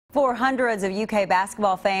For hundreds of UK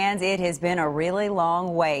basketball fans, it has been a really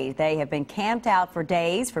long wait. They have been camped out for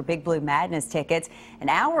days for Big Blue Madness tickets. An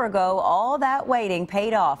hour ago, all that waiting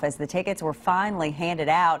paid off as the tickets were finally handed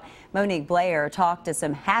out. Monique Blair talked to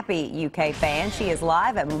some happy UK fans. She is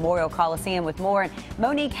live at Memorial Coliseum with more. And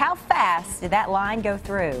Monique, how fast did that line go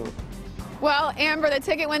through? Well, Amber, the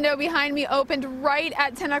ticket window behind me opened right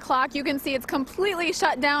at 10 o'clock. You can see it's completely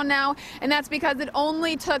shut down now, and that's because it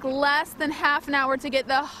only took less than half an hour to get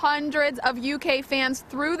the hundreds of UK fans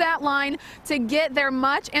through that line to get their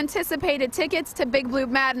much anticipated tickets to Big Blue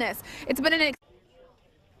Madness. It's been an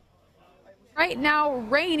right now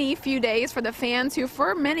rainy few days for the fans who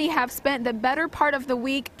for many have spent the better part of the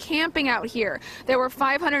week camping out here. There were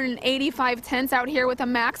 585 tents out here with a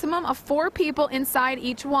maximum of 4 people inside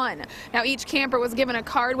each one. Now each camper was given a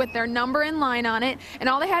card with their number and line on it, and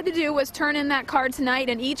all they had to do was turn in that card tonight,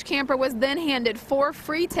 and each camper was then handed 4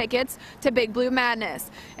 free tickets to Big Blue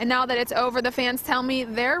Madness. And now that it's over, the fans tell me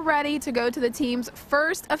they're ready to go to the team's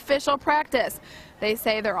first official practice. They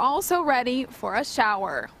say they're also ready for a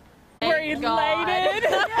shower. We're elated.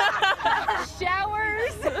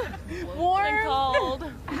 Showers, warm and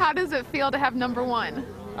cold. How does it feel to have number one?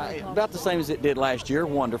 About the same as it did last year.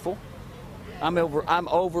 Wonderful. I'm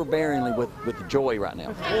overbearingly with the joy right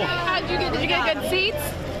now. How'd you get? Did you get good seats?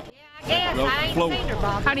 Yeah, I ain't seen her,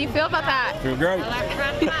 Bob. How do you feel about that? Feel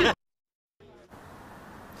great.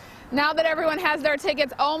 Now that everyone has their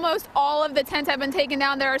tickets, almost all of the tents have been taken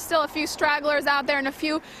down. There are still a few stragglers out there and a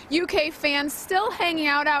few UK fans still hanging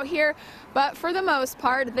out here. But for the most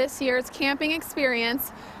part, this year's camping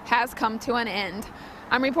experience has come to an end.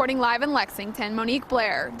 I'm reporting live in Lexington, Monique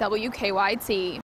Blair, WKYT.